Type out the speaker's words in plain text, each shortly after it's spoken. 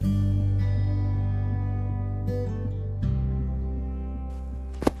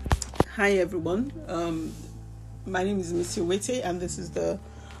Hi everyone, my name is Missy Wete and this is the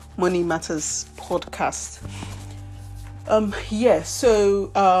Money Matters podcast.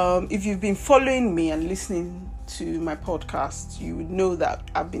 If you've been following me and listening to my podcast, you would know that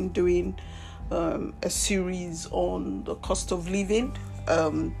I've been doing a series on the cost of living,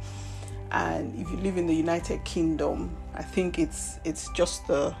 and if you live in the United Kingdom, I think it's just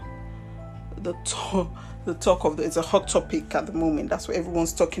the talk of it's a hot topic at the moment. That's what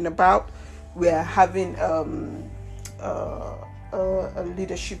everyone's talking about. We're having a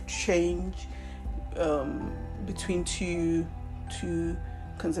leadership change between two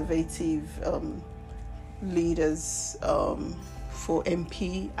conservative leaders for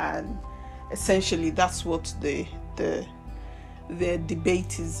MP, and essentially that's what the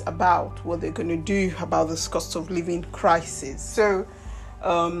debate is about, what they're going to do about this cost of living crisis. So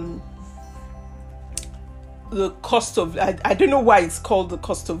the cost of, I don't know why it's called the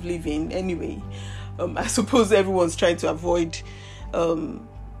cost of living anyway. I suppose everyone's trying to avoid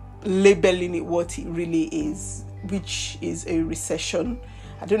labeling it what it really is, which is a recession.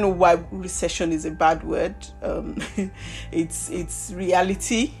 I don't know why recession is a bad word. It's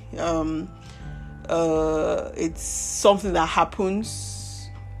reality. It's something that happens.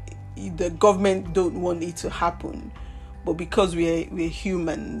 The government don't want it to happen, but because we're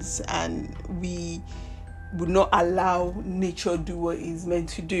humans and we would not allow nature do what it's meant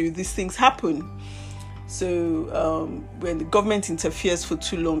to do, these things happen. So when the government interferes for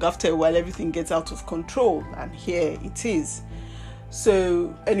too long, after a while everything gets out of control, and here it is.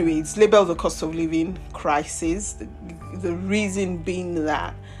 So anyway, it's labeled the cost of living crisis. The reason being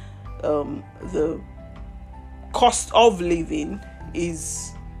that the cost of living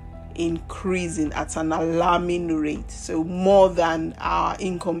is increasing at an alarming rate. So more than our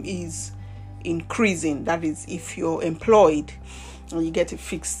income is increasing. That is, if you're employed and you get a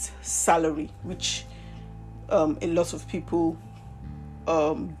fixed salary, which a lot of people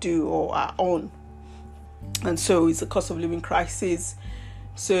do or are on. And so it's a cost of living crisis.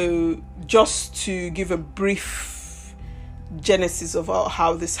 So just to give a brief genesis of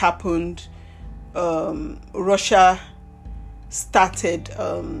how this happened, Russia started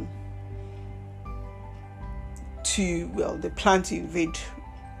they planned to invade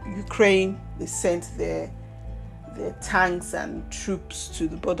Ukraine. They sent their tanks and troops to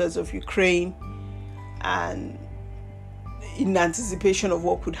the borders of Ukraine, and in anticipation of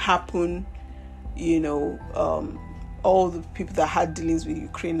what could happen, all the people that had dealings with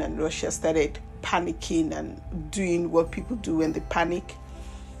Ukraine and Russia started panicking and doing what people do when they panic.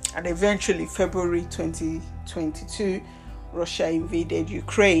 And eventually, February 2022, Russia invaded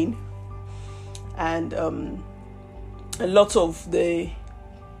Ukraine, and a lot of the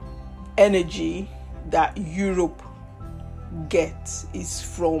energy that Europe gets is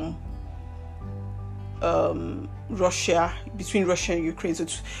from Russia, between Russia and Ukraine. So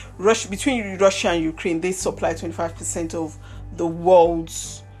between Russia and Ukraine, they supply 25% of the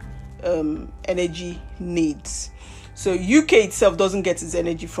world's energy needs. So UK itself doesn't get its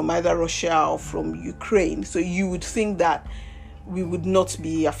energy from either Russia or from Ukraine. So you would think that we would not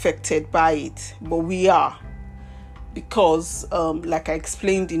be affected by it, but we are. Because like I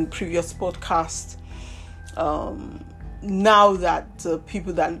explained in previous podcasts, now that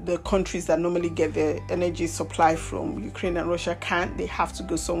the countries that normally get their energy supply from Ukraine and Russia can't, they have to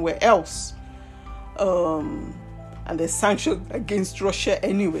go somewhere else. And there's sanctions against Russia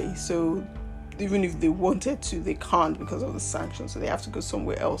anyway, so even if they wanted to, they can't because of the sanctions, so they have to go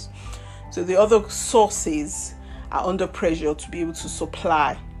somewhere else. So the other sources are under pressure to be able to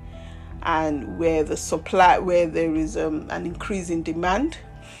supply, and where there is an increase in demand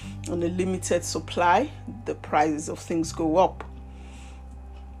on a limited supply, the prices of things go up,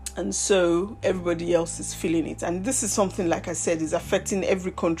 and so everybody else is feeling it. And this is something, like I said, is affecting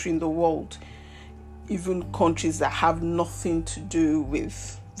every country in the world, even countries that have nothing to do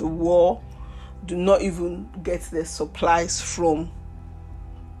with the war do not even get their supplies from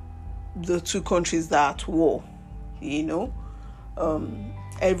the two countries that are at war.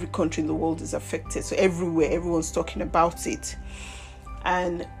 Every country in the world is affected. So everywhere, everyone's talking about it.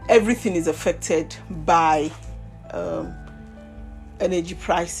 And everything is affected by energy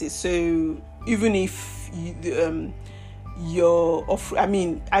prices. So even if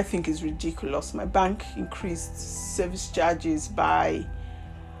I think it's ridiculous. My bank increased service charges by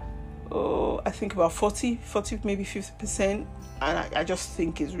I think about 40, maybe 50%. And I just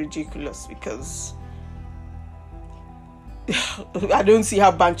think it's ridiculous, because I don't see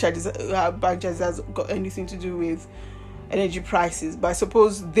how bank charges has got anything to do with energy prices. But I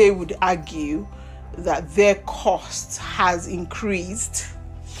suppose they would argue that their cost has increased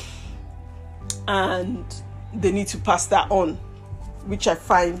and they need to pass that on, which I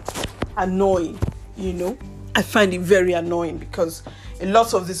find annoying. I find it very annoying because a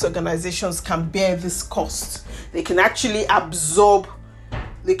lot of these organizations can bear this cost. They can actually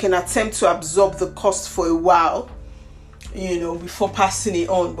they can attempt to absorb the cost for a while, before passing it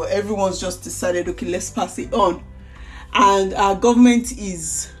on. But everyone's just decided, okay, let's pass it on. And our government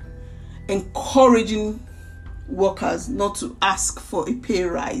is encouraging workers not to ask for a pay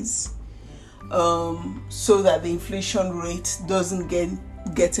rise, so that the inflation rate doesn't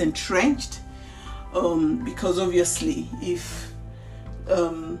get entrenched. Because obviously, if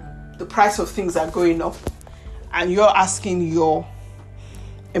the price of things are going up and you're asking your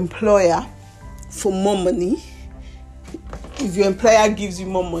employer for more money, if your employer gives you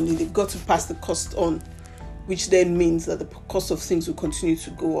more money, they've got to pass the cost on, which then means that the cost of things will continue to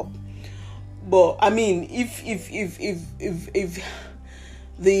go up. But I mean, if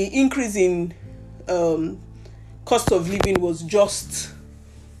the increase in cost of living was just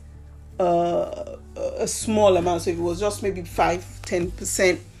a small amount, so if it was just maybe 5-10%,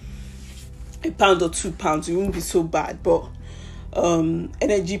 £1 or £2, it wouldn't be so bad. But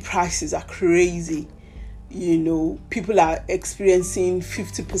energy prices are crazy. People are experiencing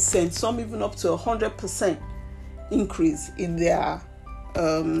 50%, some even up to 100% increase in their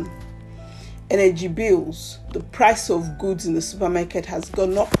energy bills. The price of goods in the supermarket has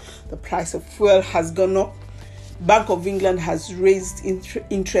gone up. The price of fuel has gone up. Bank of England has raised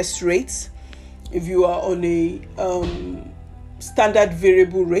interest rates. If you are on a standard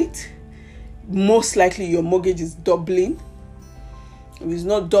variable rate, most likely your mortgage is doubling. If it's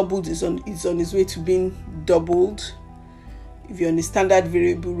not doubled, it's on its way to being doubled. If you're on a standard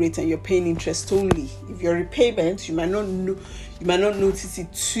variable rate and you're paying interest only, if your repayment, you might not notice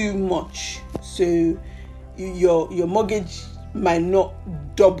it too much. So your mortgage might not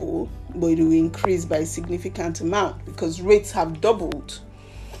double, but it will increase by a significant amount because rates have doubled.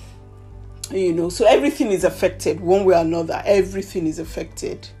 So everything is affected one way or another. Everything is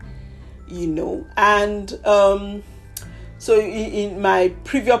affected, and so in my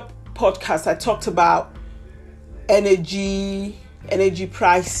previous podcast, I talked about energy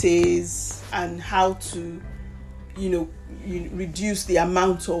prices and how to, reduce the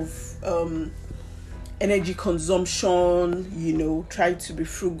amount of energy consumption, try to be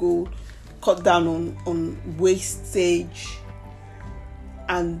frugal, cut down on wastage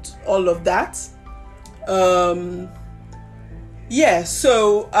and all of that.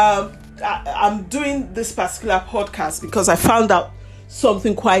 So I'm doing this particular podcast because I found out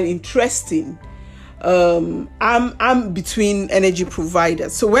something quite interesting. I'm between energy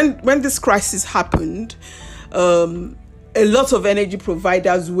providers. So when this crisis happened, a lot of energy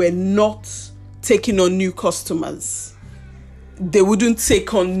providers were not taking on new customers. They wouldn't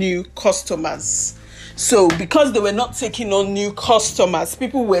take on new customers. So because they were not taking on new customers,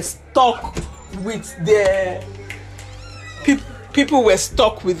 people were stuck with the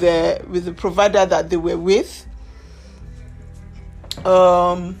provider that they were with.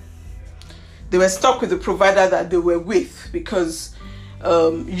 They were stuck with the provider that they were with because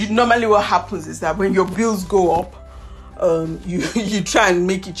normally what happens is that when your bills go up, you try and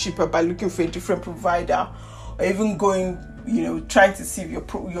make it cheaper by looking for a different provider, or even going, trying to see if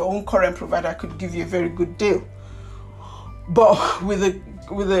your own current provider could give you a very good deal. But with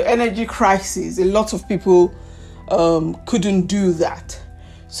the energy crisis, a lot of people couldn't do that.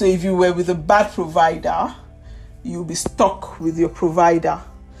 So if you were with a bad provider, you'll be stuck with your provider.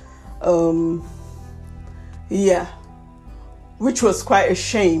 Which was quite a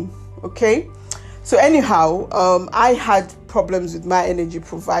shame. Okay. So anyhow, I had problems with my energy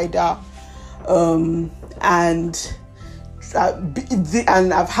provider, and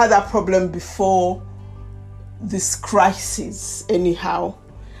I've had that problem before this crisis anyhow,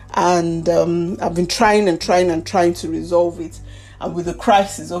 and I've been trying to resolve it, and with the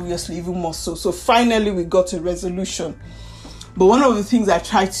crisis obviously even more so finally we got a resolution. But one of the things I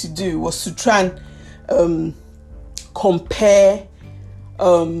tried to do was to try and compare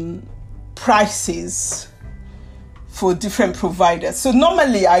prices for different providers. So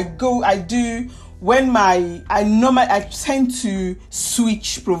normally I tend to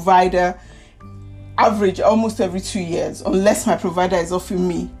switch provider average almost every 2 years, unless my provider is offering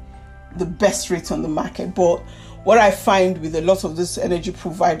me the best rate on the market. But what I find with a lot of these energy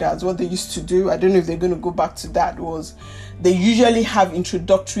providers, what they used to do, I don't know if they're going to go back to that, was they usually have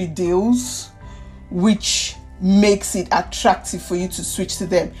introductory deals, which makes it attractive for you to switch to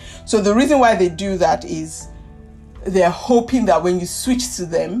them. So the reason why they do that is they're hoping that when you switch to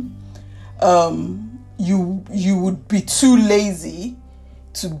them, you would be too lazy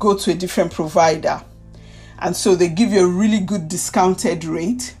to go to a different provider. And so they give you a really good discounted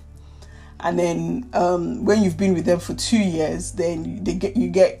rate. And then when you've been with them for 2 years, then you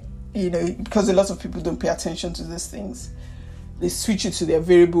get, because a lot of people don't pay attention to these things, they switch you to their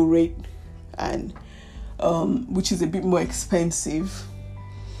variable rate, and which is a bit more expensive.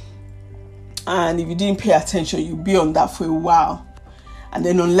 And if you didn't pay attention, you'll be on that for a while. And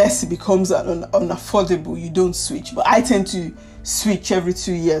then unless it becomes unaffordable, you don't switch. But I tend to switch every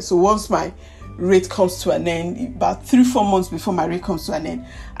 2 years. So once my rate comes to an end, about 3-4 months before my rate comes to an end,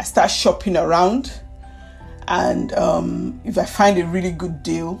 I start shopping around. And if I find a really good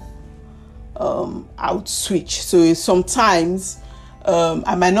deal, I would switch. So sometimes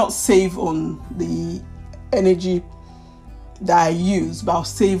I might not save on the energy that I use, but I'll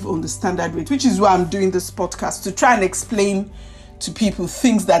save on the standard rate, which is why I'm doing this podcast, to try and explain to people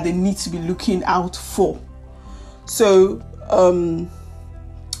things that they need to be looking out for. So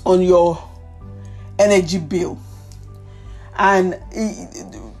on your energy bill, and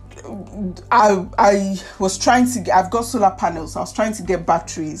I was trying to I've got solar panels. I was trying to get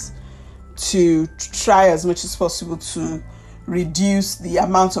batteries to try as much as possible to reduce the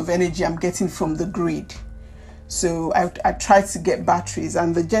amount of energy I'm getting from the grid. So I tried to get batteries,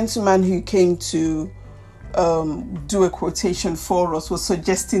 and the gentleman who came to do a quotation for us was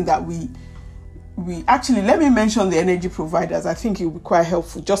suggesting that we actually, let me mention the energy providers. I think it will be quite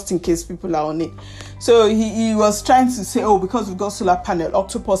helpful just in case people are on it. So he was trying to say, because we've got solar panel,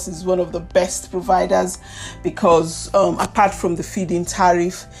 Octopus is one of the best providers, because apart from the feed-in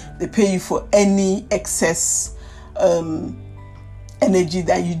tariff, they pay you for any excess energy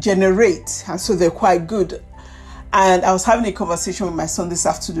that you generate, and so they're quite good. And I was having a conversation with my son this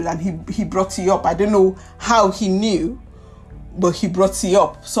afternoon, and he brought it up. I don't know how he knew, but he brought it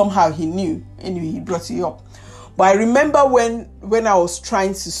up. Somehow he knew. Anyway, he brought it up. But I remember when I was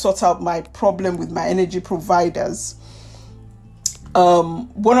trying to sort out my problem with my energy providers, I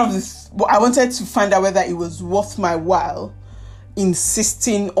wanted to find out whether it was worth my while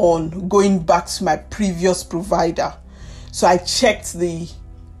insisting on going back to my previous provider. So I checked the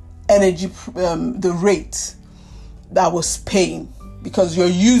energy, the rate that I was paying, because your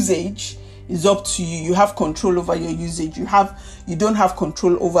usage is up to you. You have control over your usage. You don't have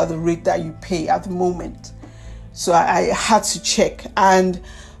control over the rate that you pay at the moment. So I had to check, and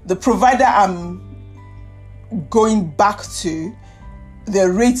the provider I'm going back to,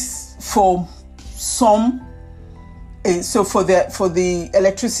 the rates for some, so for the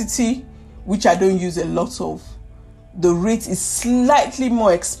electricity, which I don't use a lot of, the rate is slightly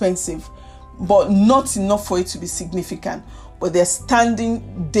more expensive, but not enough for it to be significant. But their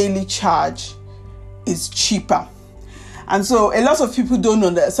standing daily charge is cheaper. And so a lot of people don't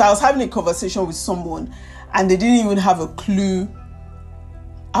know that. So I was having a conversation with someone, and they didn't even have a clue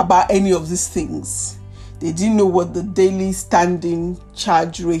about any of these things. They didn't know what the daily standing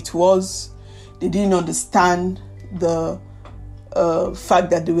charge rate was. They didn't understand the fact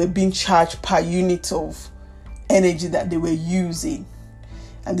that they were being charged per unit of energy that they were using.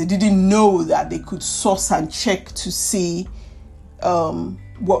 And they didn't know that they could source and check to see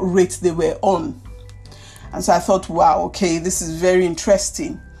what rate they were on. And so I thought, wow, okay, this is very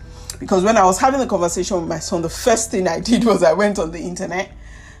interesting. Because when I was having a conversation with my son, the first thing I did was I went on the internet,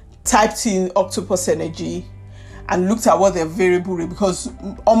 typed in Octopus Energy, and looked at what their variable rate, because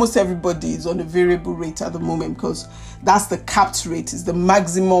almost everybody is on a variable rate at the moment, because that's the capped rate, is the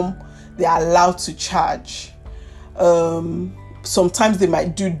maximum they are allowed to charge. Sometimes they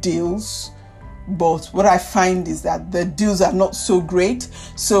might do deals, but what I find is that the deals are not so great.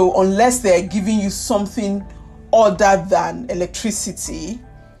 So unless they're giving you something other than electricity,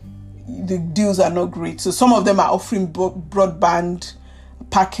 the deals are not great. So some of them are offering broadband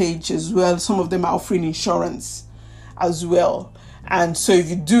package as well. Some of them are offering insurance as well. And so if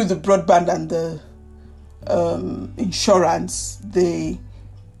you do the broadband and the insurance, the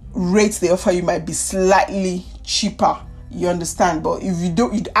rates they offer you might be slightly cheaper. You understand? But if you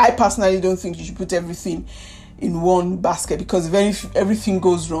don't, I personally don't think you should put everything in one basket, because if everything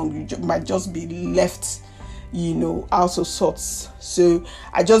goes wrong, you might just be left, out of sorts. So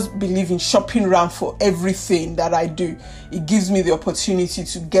I just believe in shopping around for everything that I do. It gives me the opportunity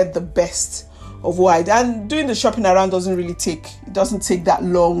to get the best of what I do. And doing the shopping around doesn't take that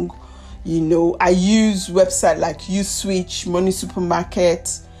long. I use websites like Uswitch, Money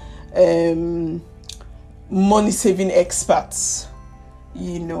Supermarket, Money Saving Experts,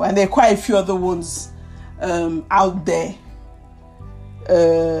 and there are quite a few other ones out there.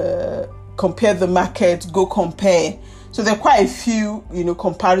 Compare the Market, Go Compare. So there are quite a few,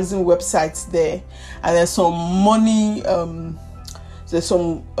 comparison websites there, and there's some money. There's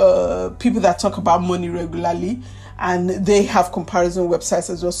some people that talk about money regularly, and they have comparison websites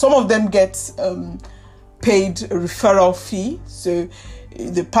as well. Some of them get paid a referral fee, so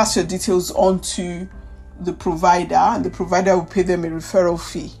they pass your details on to the provider, and the provider will pay them a referral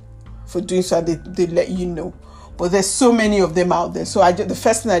fee for doing so. They let you know. But there's so many of them out there. So the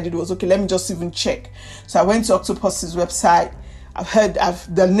first thing I did was, okay, let me just even check. So I went to Octopus's website.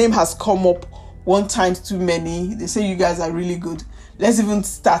 The name has come up 1 time too many. They say you guys are really good. Let's even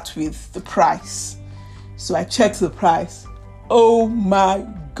start with the price. So I checked the price. Oh my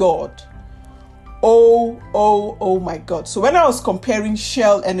God. Oh my God. So when I was comparing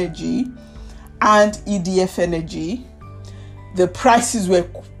Shell Energy and EDF Energy, the prices were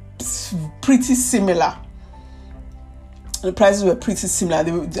pretty similar. And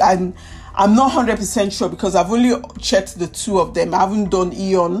I'm not 100% sure because I've only checked the 2 of them. I haven't done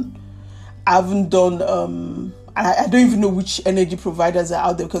E.ON. I haven't done I don't even know which energy providers are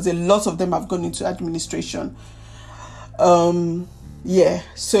out there because a lot of them have gone into administration. So I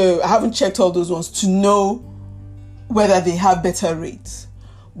haven't checked all those ones to know whether they have better rates.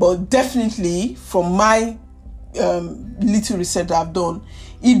 But definitely from my little research that I've done,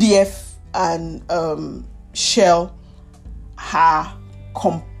 EDF and Shell are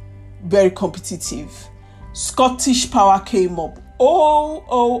very competitive. Scottish Power came up.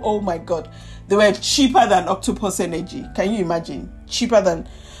 Oh my God. They were cheaper than Octopus Energy. Can you imagine? Cheaper than,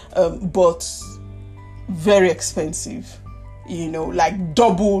 but very expensive. Like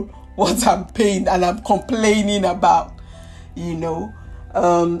double what I'm paying and I'm complaining about,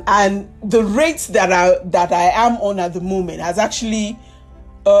 and the rates that I am on at the moment has actually,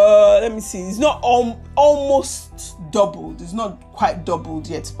 let me see, it's not almost doubled. It's not quite doubled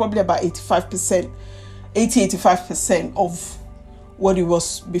yet. It's probably about 85% of what it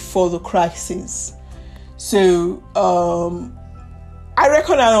was before the crisis. So I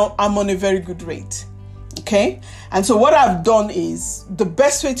reckon I'm on a very good rate. Okay, and so what I've done is, the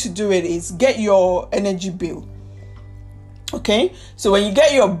best way to do it is get your energy bill. Okay, so when you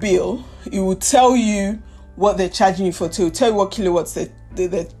get your bill, it will tell you what they're charging you for. It will tell you what kilowatts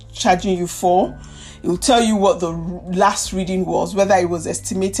they're charging you for. It will tell you what the last reading was, whether it was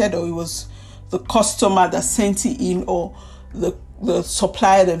estimated or it was the customer that sent it in or the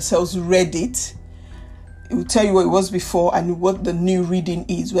supplier themselves read it. It will tell you what it was before and what the new reading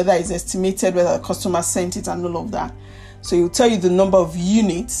is, whether it's estimated, whether the customer sent it, and all of that. So it will tell you the number of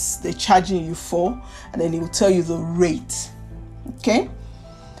units they're charging you for, and then it will tell you the rate. Okay?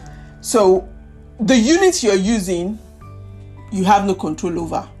 So the units you're using, you have no control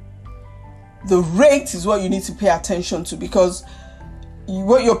over. The rate is what you need to pay attention to, because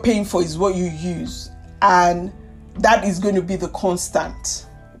what you're paying for is what you use, and that is going to be the constant.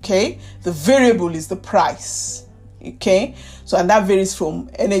 Okay, the variable is the price. Okay, so and that varies from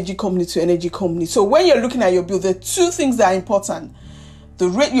energy company to energy company. So when you're looking at your bill, there are 2 things that are important: the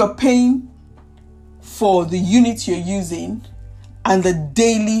rate you're paying for the unit you're using and the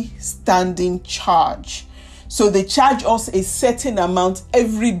daily standing charge. So they charge us a certain amount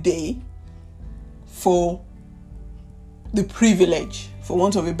every day for the privilege, for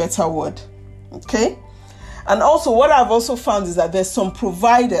want of a better word. Okay. And also what I've also found is that there's some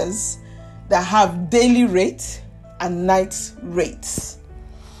providers that have daily rate and night rates.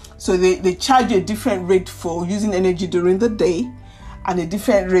 So they charge a different rate for using energy during the day and a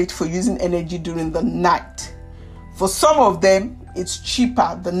different rate for using energy during the night. For some of them, it's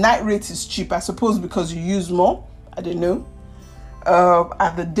cheaper. The night rate is cheaper, I suppose because you use more. I don't know.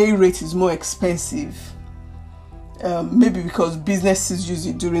 And the day rate is more expensive. Maybe because businesses use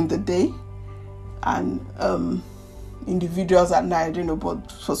it during the day and individuals at night, I don't know,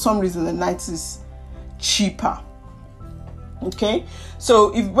 but for some reason the night is cheaper. Okay,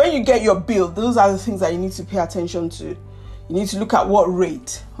 so when you get your bill, those are the things that you need to pay attention to. You need to look at what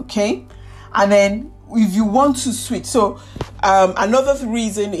rate. Okay, and then if you want to switch, so another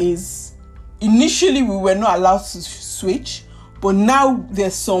reason is initially we were not allowed to switch, but now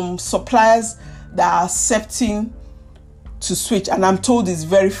there's some suppliers that are accepting to switch, and I'm told it's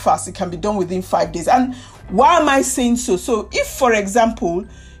very fast. It can be done within 5 days. And why am I saying so? So if, for example,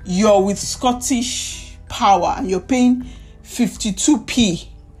 you're with Scottish Power and you're paying 52p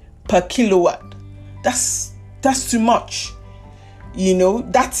per kilowatt, that's too much.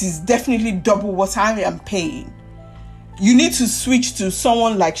 That is definitely double what I am paying. You need to switch to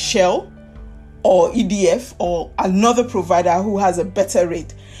someone like Shell or EDF or another provider who has a better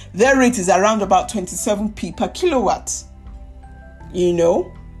rate. Their rate is around about 27p per kilowatt.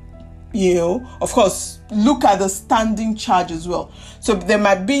 of course, look at the standing charge as well. So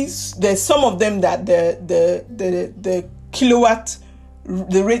there's some of them that the kilowatt,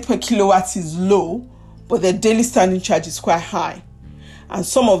 the rate per kilowatt is low, but the daily standing charge is quite high. And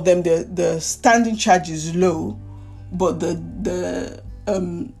some of them, the standing charge is low, but the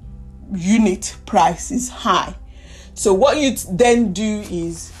unit price is high. So what you then do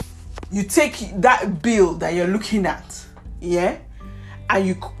is you take that bill that you're looking at, and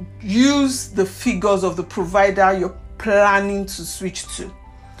you use the figures of the provider you're planning to switch to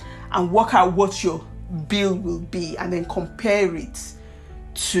and work out what your bill will be, and then compare it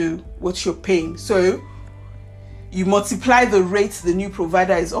to what you're paying. So you multiply the rate the new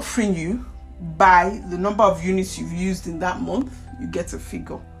provider is offering you by the number of units you've used in that month, you get a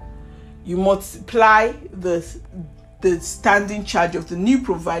figure. You multiply the standing charge of the new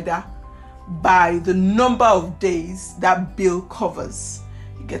provider by the number of days that bill covers,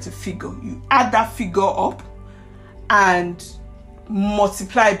 you get a figure. You add that figure up and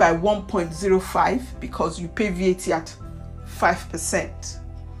multiply by 1.05 because you pay VAT at 5%,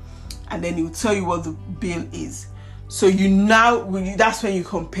 and then it will tell you what the bill is. So that's when you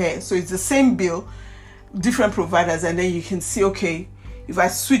compare. So it's the same bill, different providers, and then you can see, okay, if I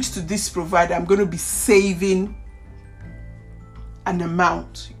switch to this provider, I'm going to be saving an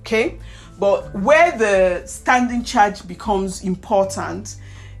amount, okay? But where the standing charge becomes important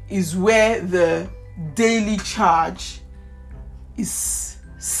is where the daily charge is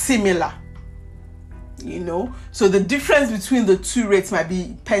similar, So the difference between the two rates might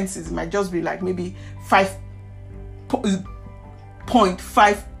be pences. It might just be like maybe 5.5,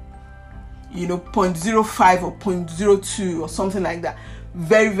 0.05 or 0.02 or something like that.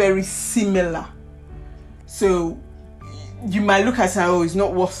 Very, very similar. So you might look at it, oh, it's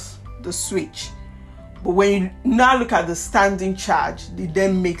not worth the switch. But when you now look at the standing charge, it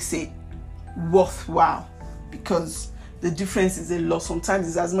then makes it worthwhile because the difference is a lot. Sometimes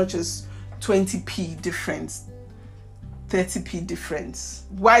it's as much as 20p difference, 30p difference.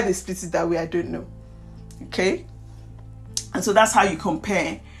 Why they split it that way, I don't know. Okay? And so that's how you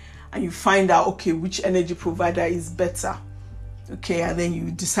compare and you find out, okay, which energy provider is better. Okay, and then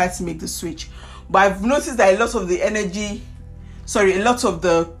you decide to make the switch. But I've noticed that a lot of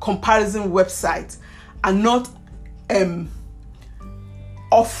the comparison websites are not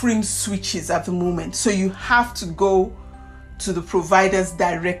offering switches at the moment. So you have to go to the providers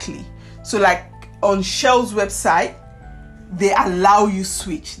directly. So like on Shell's website, they allow you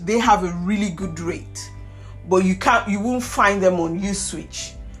switch. They have a really good rate, but you won't find them on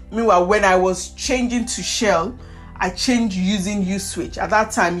USwitch. Meanwhile, when I was changing to Shell, I changed using USwitch. At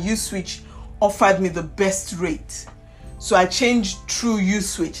that time, USwitch offered me the best rate. So I changed through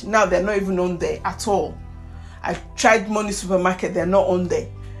USwitch. Now they're not even on there at all. I tried Money Supermarket, they're not on there.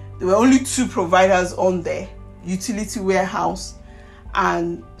 There were only two providers on there, Utility Warehouse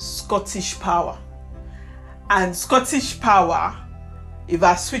and Scottish Power. And Scottish Power, if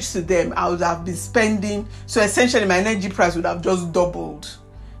I switched to them, I would have been spending, so essentially my energy price would have just doubled.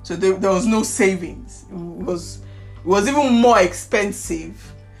 So there was no savings. It was even more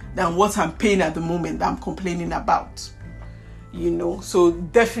expensive than what I'm paying at the moment that I'm complaining about. So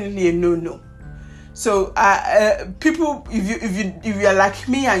definitely a no. So people, if you're like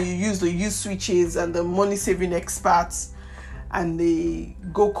me and you use the USwitches and the money saving experts and they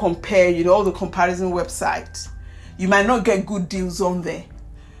go compare, all the comparison websites, you might not get good deals on there.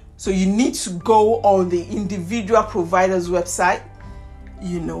 So you need to go on the individual provider's website,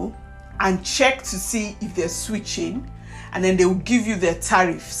 and check to see if they're switching, and then they will give you their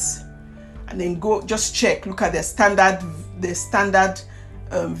tariffs, and then go just check, look at their standard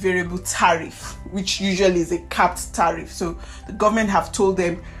variable tariff, which usually is a capped tariff. So the government have told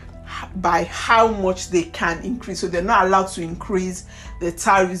them by how much they can increase. So they're not allowed to increase the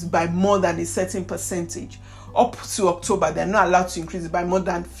tariffs by more than a certain percentage. Up to October, they're not allowed to increase it by more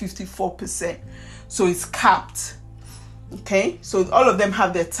than 54%. So it's capped. Okay, so all of them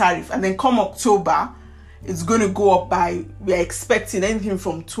have their tariff, and then come October, it's going to go up by, we're expecting anything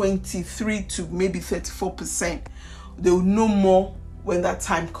from 23 to maybe 34%. They will know more when that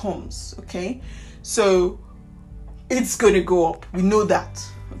time comes. Okay, so it's going to go up. We know that.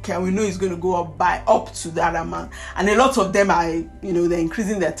 Okay, and we know it's going to go up by up to that amount. And a lot of them are, they're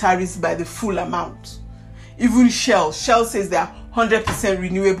increasing their tariffs by the full amount. Even Shell says they're 100%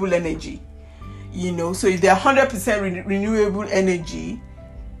 renewable energy. So if they're 100% renewable energy,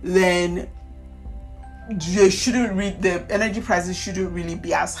 then the energy prices shouldn't really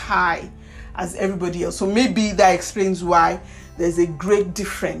be as high as everybody else. So maybe that explains why there's a great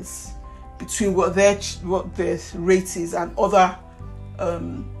difference between what their rate is and other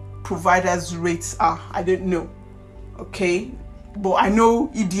providers' rates are. I don't know. Okay, but I know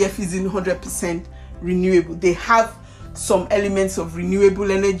EDF isn't 100% renewable. They have some elements of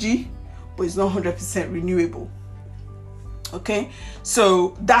renewable energy, but it's not 100% renewable. Okay,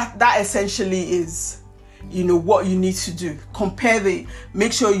 so that essentially is, what you need to do.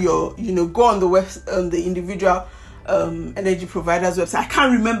 Make sure you're, go on the individual energy providers website. I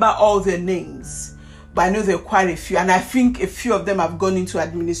can't remember all their names, but I know there are quite a few, and I think a few of them have gone into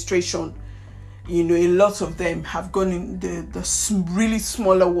administration. A lot of them have gone in, the really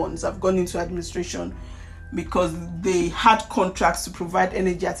smaller ones have gone into administration because they had contracts to provide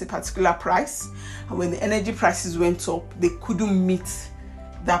energy at a particular price, and when the energy prices went up, they couldn't meet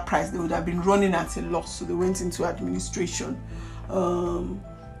that price. They would have been running at a loss, so they went into administration.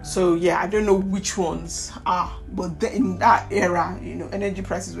 So yeah, I don't know which ones are, but in that era, energy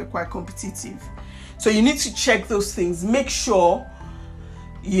prices were quite competitive. So you need to check those things. Make sure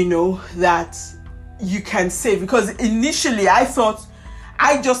that you can save, because initially I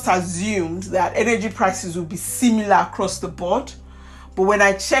just assumed that energy prices would be similar across the board. But when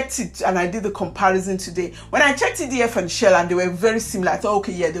I checked it and I did the comparison today, when I checked EDF and Shell and they were very similar, I thought,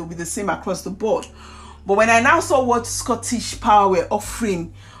 okay, yeah, they'll be the same across the board. But when I now saw what Scottish Power were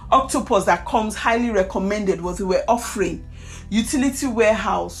offering, Octopus, that comes highly recommended, what they were offering, Utility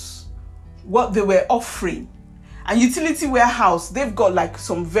Warehouse, what they were offering. And Utility Warehouse, they've got like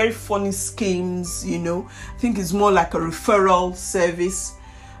some very funny schemes, I think it's more like a referral service,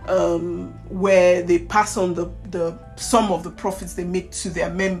 where they pass on the some of the profits they make to their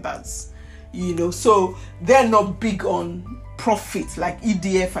members, so they're not big on profit like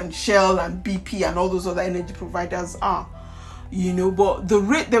EDF and Shell and BP and all those other energy providers are, but the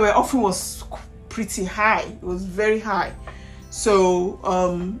rate they were offering was pretty high. It was very high. So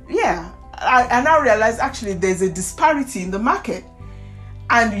yeah, I now realize actually there's a disparity in the market,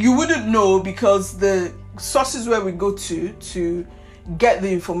 and you wouldn't know because the sources where we go to get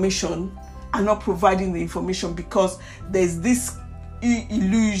the information are not providing the information, because there's this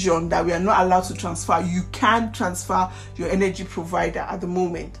illusion that we are not allowed to transfer. You can transfer your energy provider at the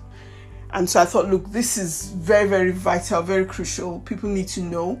moment. And so I thought, look, this is very, very vital, very crucial. People need to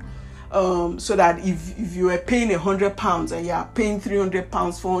know, so that if you are paying £100 and you are paying £300,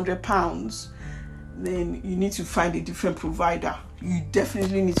 £400, then you need to find a different provider. You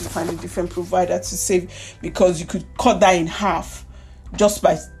definitely need to find a different provider to save, because you could cut that in half just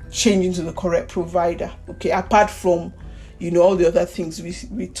by changing to the correct provider. Okay, apart from all the other things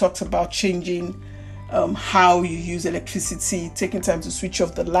we talked about, changing how you use electricity, taking time to switch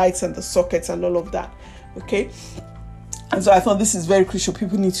off the lights and the sockets and all of that. Okay, and so I thought this is very crucial.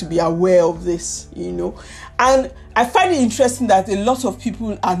 People need to be aware of this, and I find it interesting that a lot of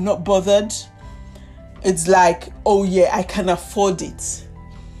people are not bothered. It's like, oh yeah, I can afford it,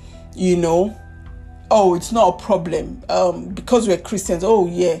 oh, it's not a problem, because we're Christians. Oh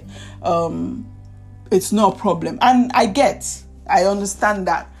yeah, it's not a problem. And I understand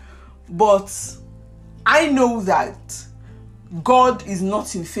that, but I know that God is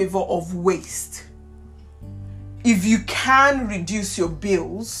not in favor of waste. If you can reduce your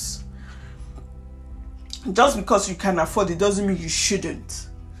bills, just because you can afford it doesn't mean you shouldn't.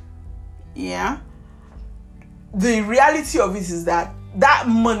 Yeah. The reality of it is that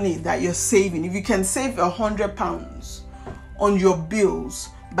money that you're saving, if you can save £100 on your bills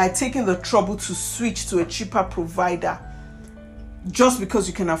by taking the trouble to switch to a cheaper provider, just because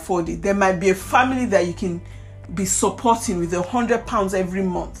you can afford it, there might be a family that you can be supporting with £100 every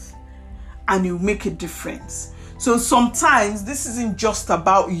month, and you make a difference. So sometimes this isn't just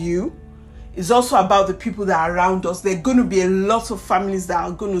about you, it's also about the people that are around us. There are going to be a lot of families that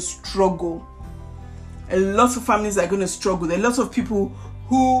are going to struggle. A lot of families are going to struggle. There are lots of people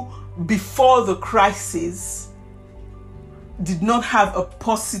who, before the crisis, did not have a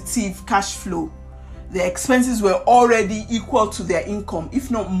positive cash flow. Their expenses were already equal to their income,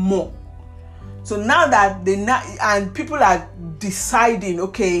 if not more. So now that and people are deciding,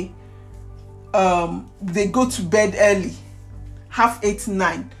 okay, they go to bed early, 8:30,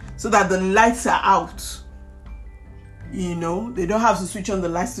 9, so that the lights are out. They don't have to switch on the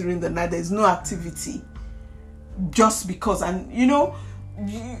lights during the night. There's no activity. Just because, and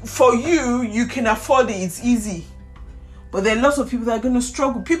for you can afford it, it's easy. But there are lots of people that are going to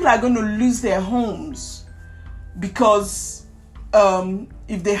struggle. People are going to lose their homes because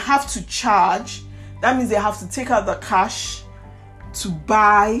if they have to charge, that means they have to take out the cash to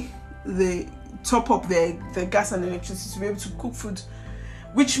buy top up their gas and electricity to be able to cook food,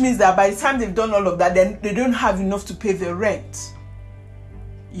 which means that by the time they've done all of that, then they don't have enough to pay their rent.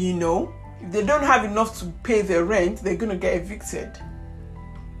 If they don't have enough to pay their rent, they're going to get evicted.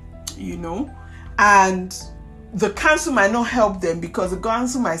 and the council might not help them because the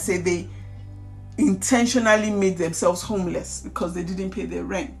council might say they intentionally made themselves homeless because they didn't pay their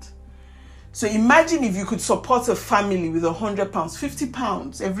rent. So imagine if you could support a family with £100,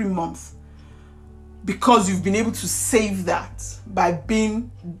 £50 every month, because you've been able to save that by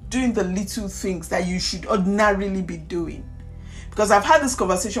doing the little things that you should ordinarily be doing. Because I've had this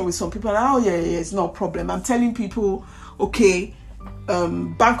conversation with some people, and oh yeah, it's not a problem. I'm telling people, okay,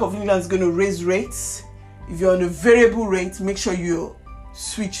 Bank of England is going to raise rates. If you're on a variable rate, make sure you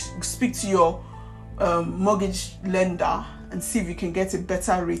speak to your mortgage lender and see if you can get a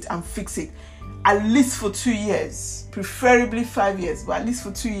better rate and fix it, at least for 2 years, preferably 5 years, but at least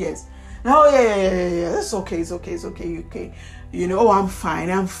for 2 years. No, yeah, that's okay, it's okay. Oh, I'm fine.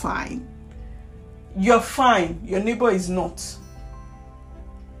 You're fine. Your neighbor is not.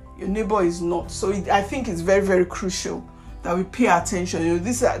 So I think it's very, very crucial that we pay attention.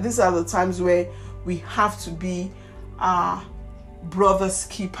 These are the times where we have to be our brother's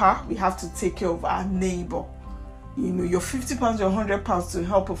keeper. We have to take care of our neighbor. Your £50 or £100 to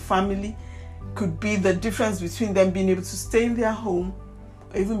help a family could be the difference between them being able to stay in their home,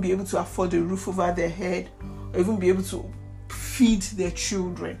 or even be able to afford a roof over their head, or even be able to feed their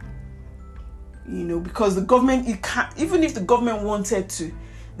children. Because the government, even if the government wanted to,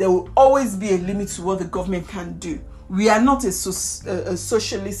 there will always be a limit to what the government can do. We are not a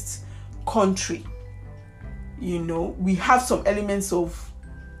socialist country. We have some elements of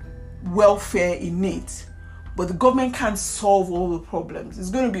welfare in it, but the government can't solve all the problems. It's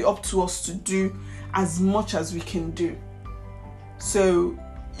going to be up to us to do as much as we can do. So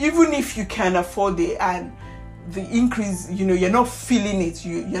even if you can afford it and the increase, you're not feeling it,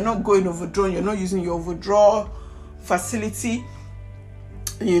 you're not going overdrawn, you're not using your overdraw facility,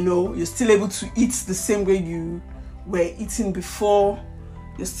 you're still able to eat the same way you were eating before,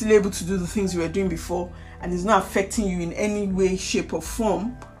 you're still able to do the things you were doing before, and it's not affecting you in any way, shape or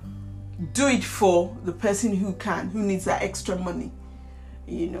form, do it for the person who needs that extra money,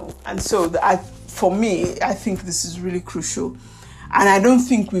 And so for me, I think this is really crucial. And I don't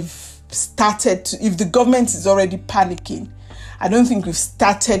think we've started to, if the government is already panicking, I don't think we've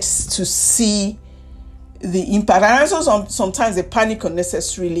started to see the impact. And also sometimes they panic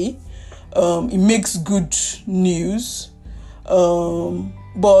unnecessarily. It makes good news.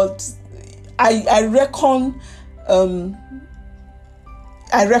 But I reckon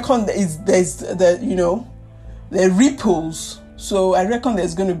there's the ripples. So I reckon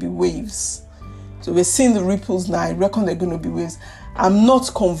there's going to be waves. So we're seeing the ripples now. I reckon there are going to be waves. I'm not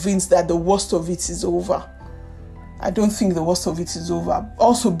convinced that the worst of it is over. I don't think the worst of it is over.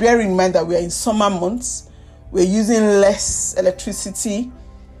 Also, bear in mind that we are in summer months. We're using less electricity.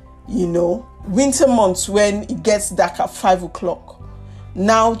 Winter months when it gets dark at 5 o'clock.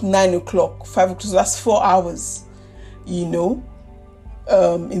 Now 9 o'clock, 5 o'clock, so that's 4 hours, in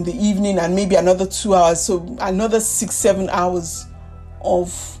the evening, and maybe another 2 hours. So another 6-7 hours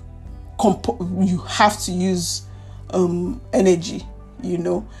of you have to use energy,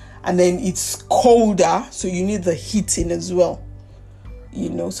 and then it's colder, so you need the heating as well,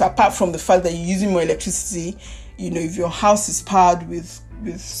 So apart from the fact that you're using more electricity, if your house is powered with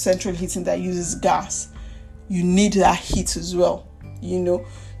central heating that uses gas, you need that heat as well,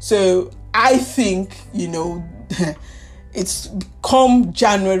 So I think, it's come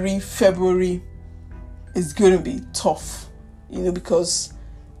January, February, it's going to be tough, because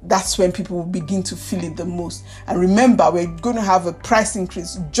that's when people will begin to feel it the most. And remember, we're going to have a price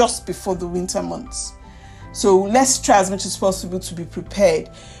increase just before the winter months. So let's try as much as possible to be prepared.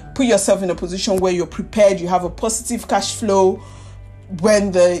 Put yourself in a position where you're prepared, you have a positive cash flow.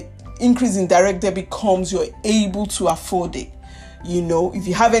 When the increase in direct debit comes, you're able to afford it. If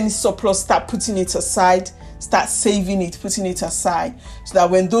you have any surplus, start putting it aside, start saving it, putting it aside, so that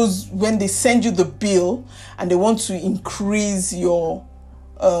when they send you the bill and they want to increase your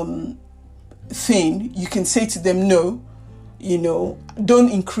thing, you can say to them, no, don't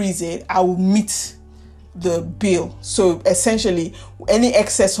increase it, I will meet the bill. So essentially, any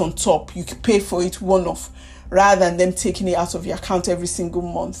excess on top, you can pay for it one-off, rather than them taking it out of your account every single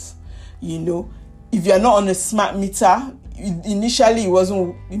month. If you're not on a smart meter, initially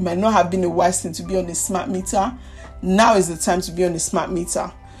it might not have been a wise thing to be on a smart meter. Now is the time to be on a smart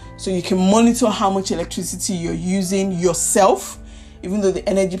meter, so you can monitor how much electricity you're using yourself, even though the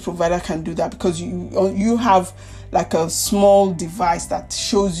energy provider can do that, because you have like a small device that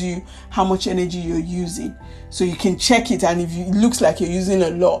shows you how much energy you're using, so you can check it. And if it looks like you're using a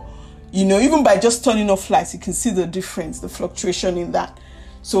lot, even by just turning off lights, you can see the difference, the fluctuation in that.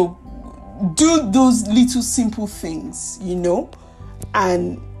 So do those little simple things,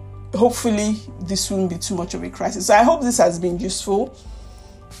 and hopefully this won't be too much of a crisis. So I hope this has been useful.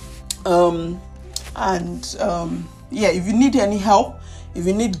 If you need any help, if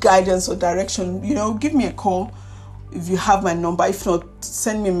you need guidance or direction, give me a call. If you have my number, if not,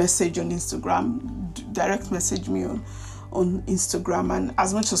 send me a message on Instagram, direct message me on Instagram, and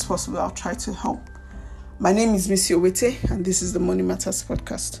as much as possible, I'll try to help. My name is Missy Owete, and this is the Money Matters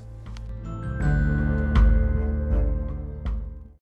Podcast.